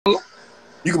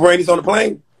You can bring this on the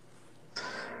plane?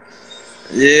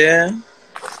 Yeah.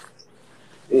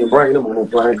 You can bring them on the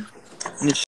plane.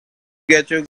 You got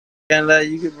your you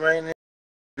can bring it.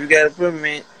 You got a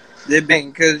permit. They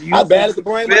been because you. I barely could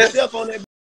bring myself on that.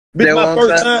 Bitch, my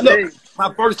first time. Look,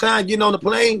 my first time getting on the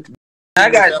plane. I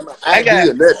got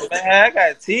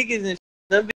tickets and shit.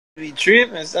 Them bitches be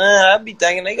tripping, son. I be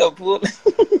thinking they gonna pull.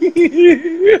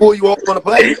 Pull you off on the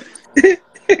plane?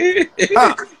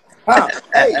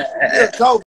 Hey,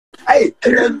 talk. Hey,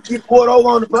 you get pulled over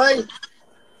on the plane?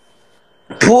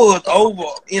 Pulled over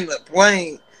in the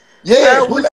plane? Yeah,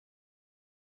 pulled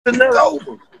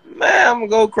over. Man, I'm gonna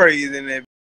go crazy in that.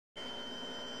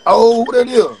 Oh, what that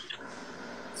is?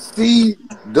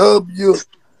 CW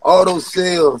Auto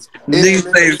Sales. They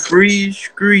say Free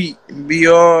Street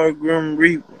BR Grim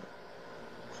Reaper.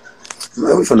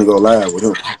 Man, we finna go live with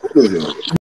him.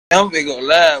 I'm finna go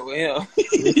live with him.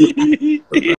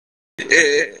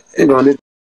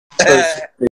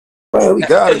 Man, we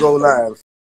gotta go live.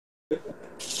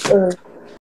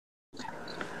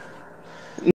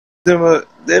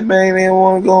 That man didn't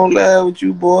want to go live with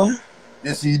you, boy.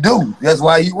 Yes, he do. That's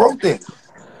why he wrote that.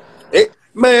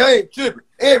 Man, I ain't tripping.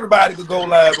 Everybody could go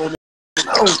live on this.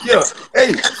 I don't care.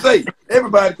 Hey, say,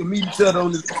 everybody can meet each other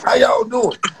on this. How y'all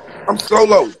doing? I'm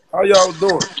Solo. How y'all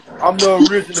doing? I'm the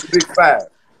original Big Five.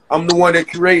 I'm the one that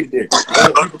created it.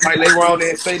 People might lay around there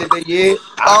and say that they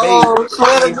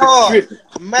swear to God.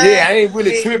 Man, yeah, I ain't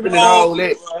really tripping and all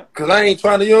that. Because I ain't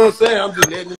trying to, you know what I'm saying? I'm just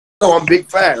letting you know I'm Big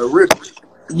Five, original.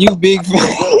 You Big Five. I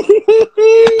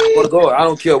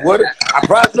don't care what. I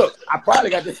probably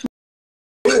got this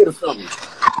or something.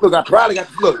 Look, I probably got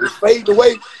this. Look, it's fading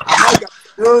away. I might got,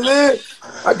 you know what I'm saying?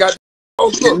 I got.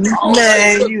 Oh, look.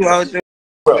 Man, you out there.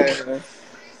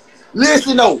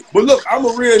 Listen, though. But look, I'm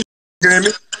a real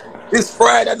nigga. It's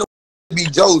Friday. I know be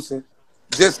Joseph.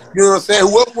 Just, you know what I'm saying?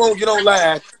 Whoever won't get on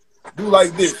live, do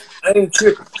like this. I ain't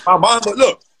tripping. My mama,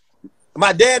 look.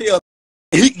 My daddy,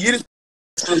 he can get his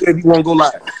if he won't go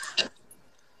live.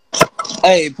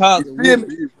 Hey, Pop.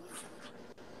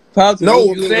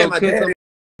 No, I'm saying my daddy,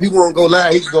 if he won't go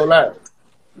live, he can go live.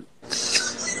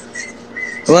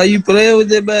 Why you playing with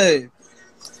that babe?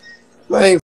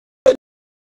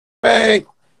 Man,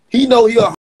 he know he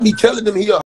a he telling them he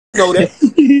a know that.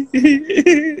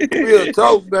 Real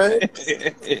talk, man.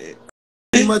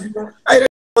 He must be, hey, they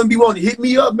gonna be wanting to hit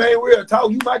me up, man. Real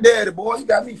talk. You my daddy, boy. You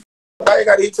got me. I ain't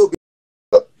got to hit you.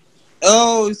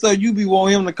 Oh, so you be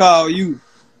wanting him to call you?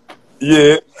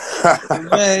 Yeah.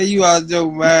 Man, you out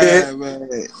your mind, yeah. Man.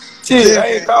 Shit, I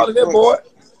ain't calling that boy.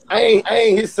 I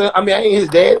ain't his son. I mean, I ain't his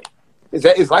daddy.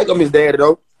 It's like I'm his daddy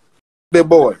though. That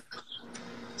boy.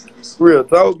 Real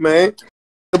talk, man.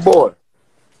 The boy.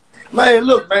 Man,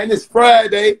 look, man, it's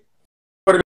Friday.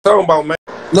 What are they talking about, man?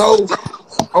 No.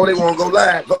 Oh, they want to go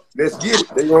live. Let's get it.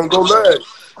 They want to go live.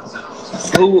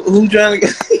 Who trying to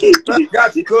get?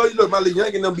 Got you, cuz. You look, my little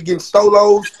youngin' them be getting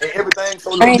stolos and everything.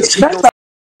 So look,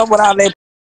 what all that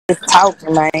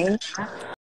talking, man.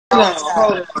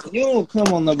 Hold on. You don't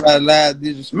come on nobody live,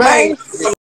 did you? Man,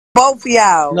 both of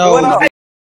y'all. No, what up?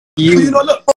 You know,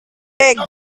 look.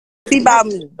 See about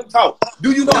me.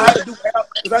 Do you know how to do hair?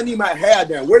 Because I need my hair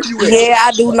down. Where you at? Yeah,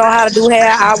 I do know how to do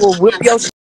hair. I will whip your shit.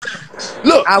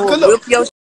 Look, I will whip your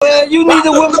shit. Well, you need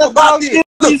to whip my dog shit.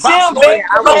 Look, Bob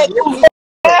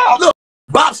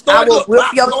started. I will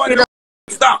whip your shit.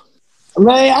 Stop.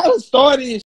 Man, I done started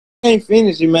this. Ain't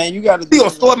finished it, man. You gotta. You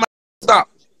gonna start my stop.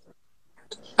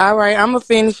 All right, I'm gonna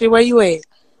finish it. Where you at?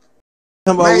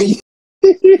 Come on, man.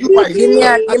 Give me an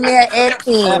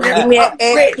 18. Give me an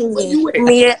 18. Give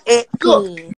me an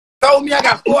 18. Told me I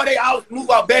got 48 hours to move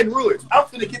out Baton Rouge. I'm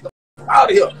finna get the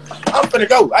out of here. I'm finna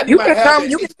go. I need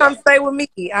you can come stay with me.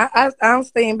 I don't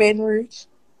stay in Baton Rouge.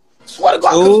 Swear to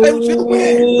God, come stay with you,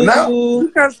 man. Now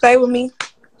you come stay with me.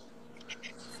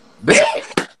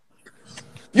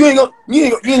 You ain't gonna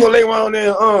lay around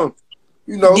there,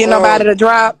 you know. Get nobody to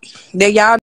drop. That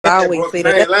y'all always say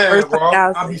that. Lying, bro.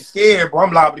 I be scared, bro.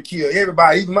 I'm liable to kill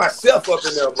everybody, even myself up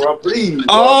in there, bro. Please. Bro.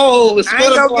 Oh, I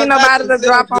ain't gonna get nobody to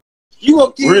drop on. You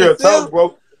gonna kill real yourself? Talk,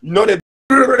 bro. You know that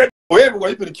everywhere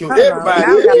you finna kill everybody.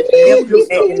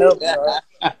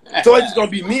 So it's just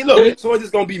gonna be me. Look, so it's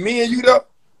just gonna be me and you though.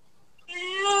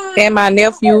 And my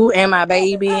nephew and my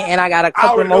baby, and I got a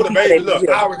couple more people. Baby. Look,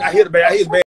 I hear the baby. I hear his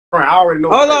baby. I already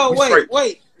know. Hold on, wait.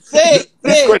 Say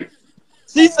it.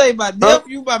 She say my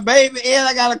nephew, my baby, and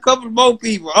I got a couple more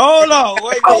people. Hold on,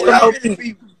 wait. How many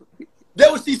people?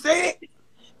 That what she said?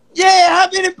 Yeah, how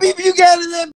many people you got in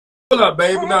that? Hold up,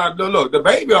 baby. Nah, look, the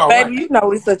baby all right. Baby, you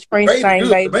know it's a strange thing,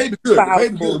 baby. The baby good. The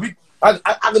baby good. I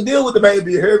can deal with the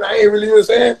baby here. I ain't really, you know what I'm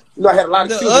saying? You know, I had a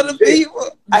lot of children. Other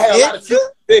people? I had a lot of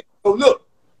children. So look,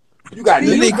 got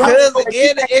You need cousin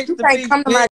and the extra can't come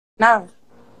to my now.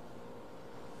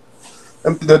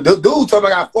 The dude told me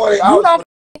I got 40 hours. You don't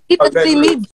need to see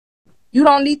me. You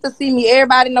don't need to see me.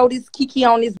 Everybody know this Kiki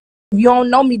on this. If you don't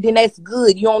know me, then that's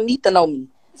good. You don't need to know me.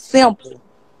 Simple.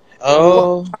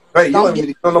 Oh. Hey, you don't need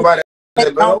to know nobody.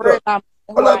 Don't worry about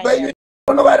me. Hold up, baby.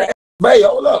 Don't nobody. Baby,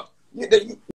 hold up.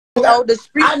 know the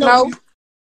streets know.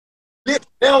 They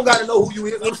don't gotta know who you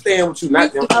is. I'm staying with you,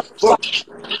 not them.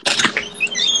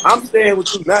 I'm staying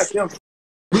with you, not them.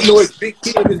 We know it's big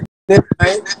kid in this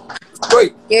thing.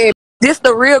 Straight. Yeah, this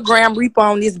the real Graham Reaper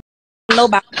on this.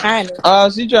 Nobody kind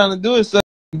of. She trying to do it. So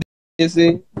you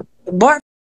see. But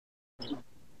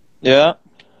yeah.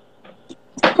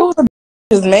 Who the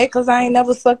is mad because I ain't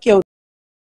never suck your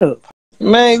up.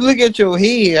 Man, look at your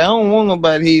head. I don't want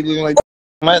nobody head looking like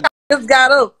my just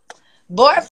got up.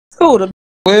 Boy, who the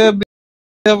well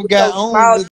never got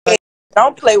on.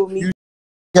 Don't play with me. You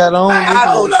got on.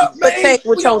 Hold up, man. Protect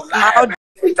with your smile.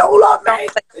 Hold up, man.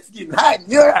 It's getting hot.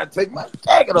 You gotta take my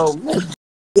jacket off, man.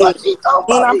 Yeah.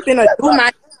 Then I'm finna do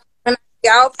my when I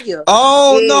get out here.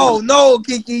 Oh yeah. No,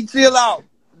 Kiki, chill out.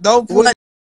 Don't put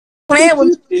playing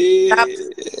with me. Stop.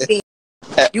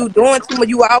 You doing too much.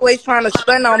 You always trying to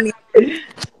stun on me.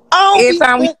 Every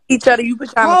time we see each other, you be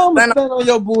trying to stun on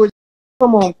your boy.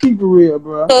 Come on, keep it real,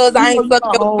 bro. Cause I ain't suck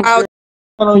your smile.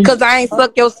 Cause I ain't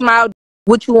suck your smile.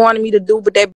 What you wanted me to do,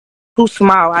 but that too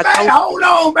small. I told hold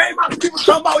on, man. My people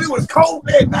talking about it was cold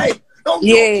that night. Don't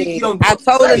I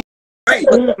told her.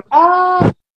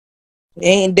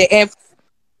 And the F.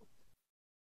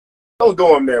 Don't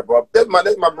do him there, bro. That's my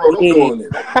bro. Don't do him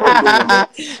there.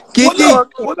 Kiki,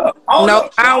 what up? No,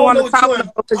 I don't want to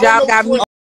talk because y'all got me.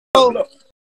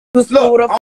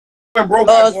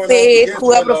 Said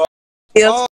whoever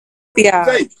else. Yeah.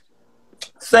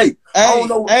 Say. Hey,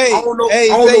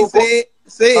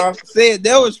 say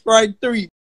that was strike 3.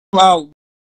 Wow.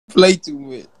 Play too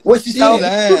much. What she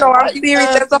said? You know I'm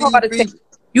serious as a heart attack.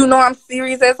 You know I'm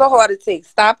serious as a heart attack.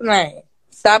 Stop lying.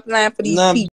 Stop lying for these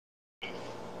people.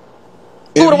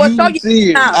 If you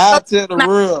see it, I'll tell the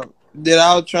world that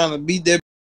I was trying to beat that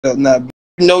up. Now,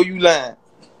 you know you lying.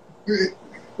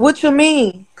 What you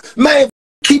mean? Man,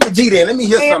 keep it G then. Let me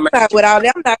hear something. With all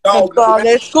that, I'm not going to call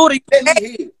that scooter.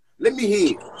 Let me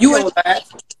hear.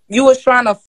 You was trying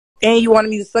to, and you wanted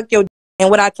me to suck your and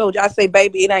what I told you, I say,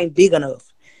 baby, it ain't big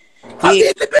enough.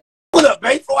 What up,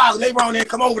 babe? 4 hours later on there,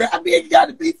 come over there. I beg you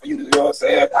gotta be for you, you know what I'm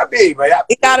saying? I beg, man.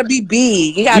 It gotta be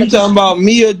big. You talking about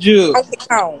me or Jug?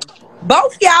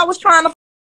 Both of y'all was trying to.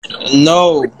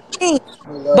 No.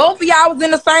 Both of y'all was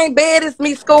in the same bed as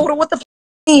me, Scooter. What the f?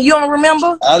 You don't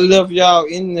remember? I left y'all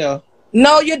in there.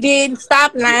 No, you didn't.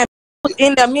 Stop lying.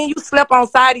 In there, me and you slept on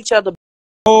side each other.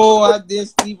 Oh, I did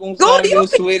sleep on side your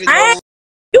sweaty nose.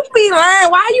 You be lying.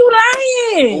 Why you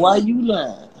lying? Why you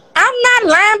lying? I'm not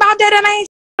lying about that. I ain't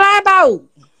lying about.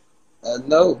 I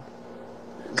know.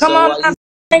 Come on,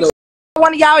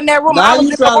 one of y'all in that room. Now I was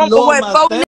in the room with 4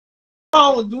 niggas. I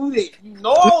don't do that. You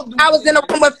know I don't do that. I was in the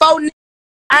room with 4 niggas.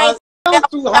 I ain't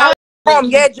from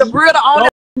Jabril the only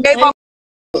gave up.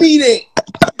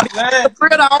 Jabril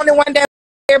the only one that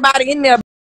everybody in there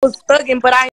was thugging,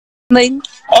 but I ain't.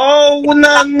 Oh, no.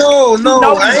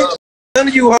 I ain't none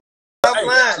of you.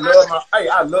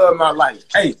 I love my life.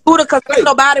 Hey, because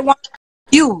nobody wants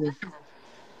you.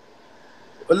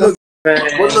 But look,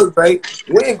 babe,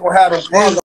 we ain't gonna have them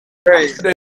problems.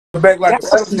 Back like a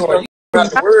second, you don't have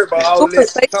to worry about all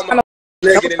this. And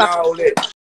all that.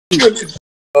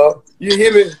 You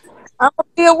hear me? I'm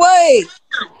gonna away.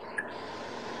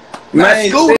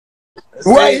 Man,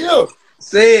 right here.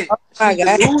 Say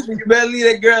you better leave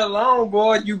that girl alone,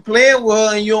 boy. You playing with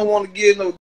her and you don't want to get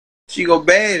no. She gonna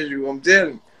bash you. I'm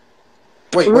telling you.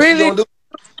 Wait, really? What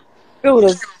she gonna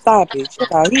do? Stop it.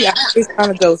 He always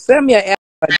trying to go. Send me an app.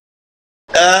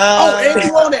 And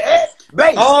you on the ad? Babe.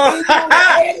 And you on the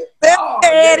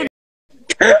ad?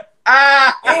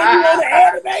 And you on the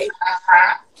ad, babe?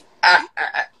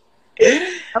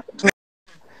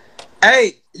 Hey,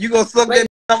 you gonna suck that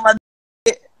on my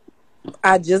dick?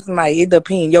 I just might. It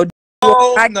depends. No.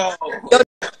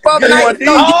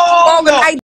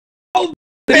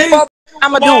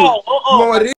 I'ma do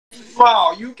it.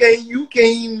 Small. You can't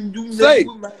even do nothing.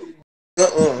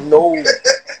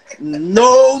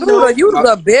 No. You was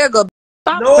a beggar.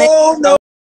 No.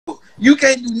 You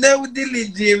can't do nothing with this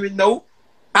little Jimmy. No.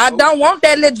 I don't want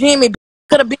that little Jimmy.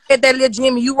 Could have been that little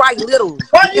Jimmy. You right, little.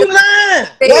 Why you lying?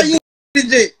 Why you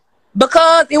did it?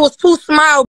 Because it was too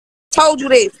small. Told you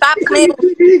that. Stop playing.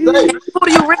 Who do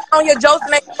you really on your jokes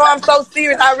and you know I'm so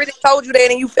serious? I really told you that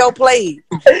and you felt played.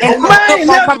 And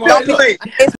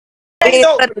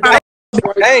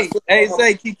Hey,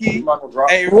 say Kiki.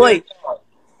 Hey, Wait.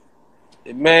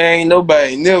 Man, ain't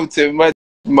nobody never tell me my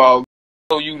small.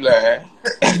 So you lying.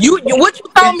 You what you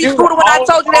told me, Scooter, when I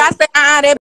told you that? I said,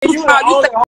 that too small. You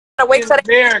said, wait till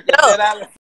they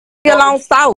get along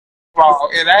south.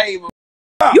 And I ain't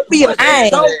You be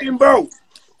lying. Talking, bro.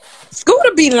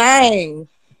 Scooter be lying.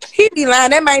 He be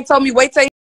lying. That man told me, wait till he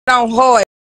get on hard.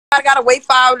 I gotta wait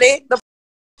for all that.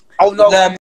 Oh, no.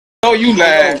 No, you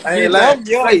lying. I ain't lying.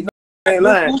 I ain't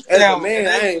lying. As a man,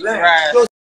 I ain't lying.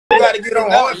 You gotta get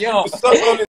on hard.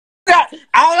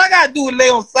 All I gotta do is lay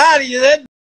on side of you. That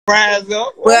rise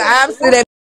up. Well, obviously that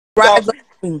rise up.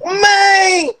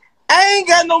 Man, I ain't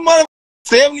got no mother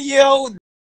 70-year-old.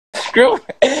 Screw.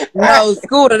 No,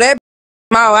 Scooter, that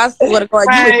small. I swear to God,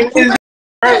 you.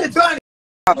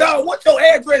 No, what's your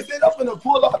address? Set up in the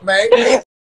pull up, man.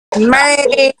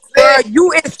 Man, girl,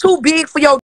 you is too big for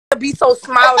your to be so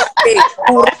small like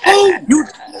that. You.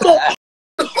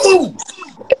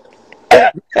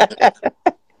 Yeah.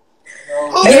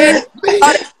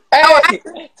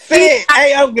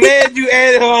 Hey, I'm glad you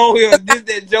added her on here. This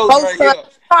that joke right here.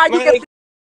 You can see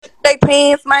they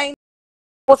pants, man.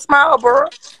 Was small, bro.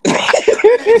 Man,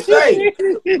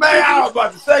 I was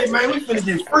about to say, man, we finna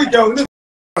get Fredo on this.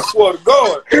 I swear to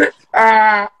God.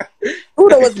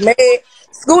 Scooter was mad.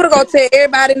 Scooter gonna tell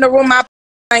everybody in the room my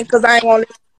because I ain't want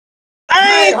to.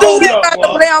 I ain't do that. To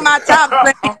play on my top.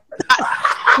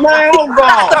 Man, I'm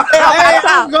gone. Hey,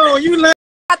 I'm gone. You like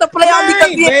to play on me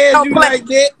because you like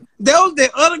that. That was the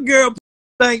other girl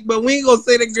thing, but we ain't gonna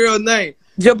say the girl's name.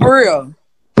 Jabril.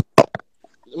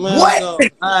 Man, what? No. All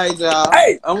right, y'all.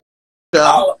 Hey. I'm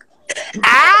y'all.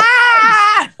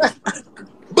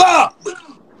 Bob.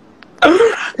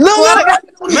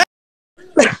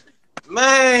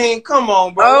 Man, come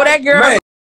on, bro. Oh, that girl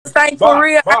sang for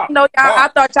real. I know y'all. I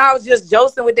thought y'all was just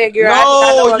joking with that girl.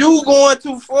 No, you going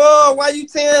too far. Why you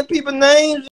telling people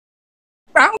names?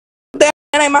 That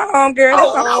ain't my home girl.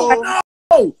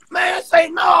 No, man, say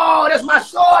no. That's my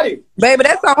shorty. Baby,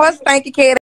 that's on her stanky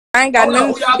cat. I ain't got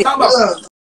nothing. Who y'all talking about?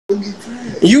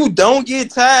 You don't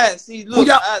get tired. See, look. Who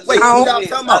y'all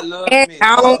talking about?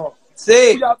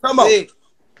 Say, who y'all talking about?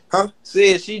 Huh?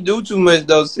 Said she do too much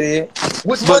though. Said.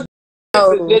 Which one?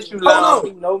 Let you lie.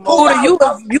 No more. You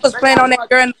was playing on that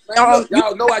girl. You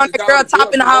on that girl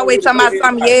top in the hallway talking about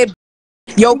something. Yeah,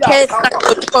 your cat.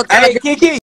 Hey,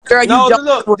 Kiki. Girl, no,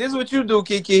 look. This is what you do,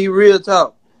 Kiki. Real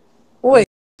talk. What?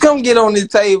 Come get on this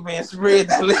table and spread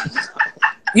the legs.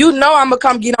 You know I'm gonna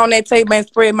come get on that table and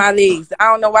spread my legs. I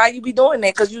don't know why you be doing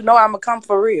that, cause you know I'm gonna come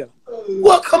for real.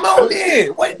 Well, come on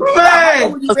then. Wait,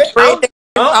 man.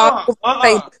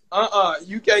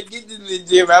 You can't get this little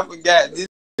gym. I forgot. This is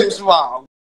too small.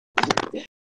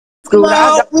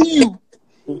 Small for you.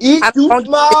 It's too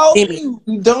small for you.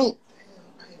 You don't.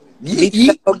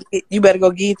 You better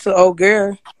go get to old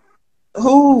girl.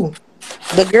 Who?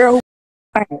 The girl who.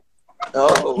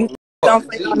 Oh. You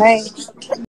don't say her name.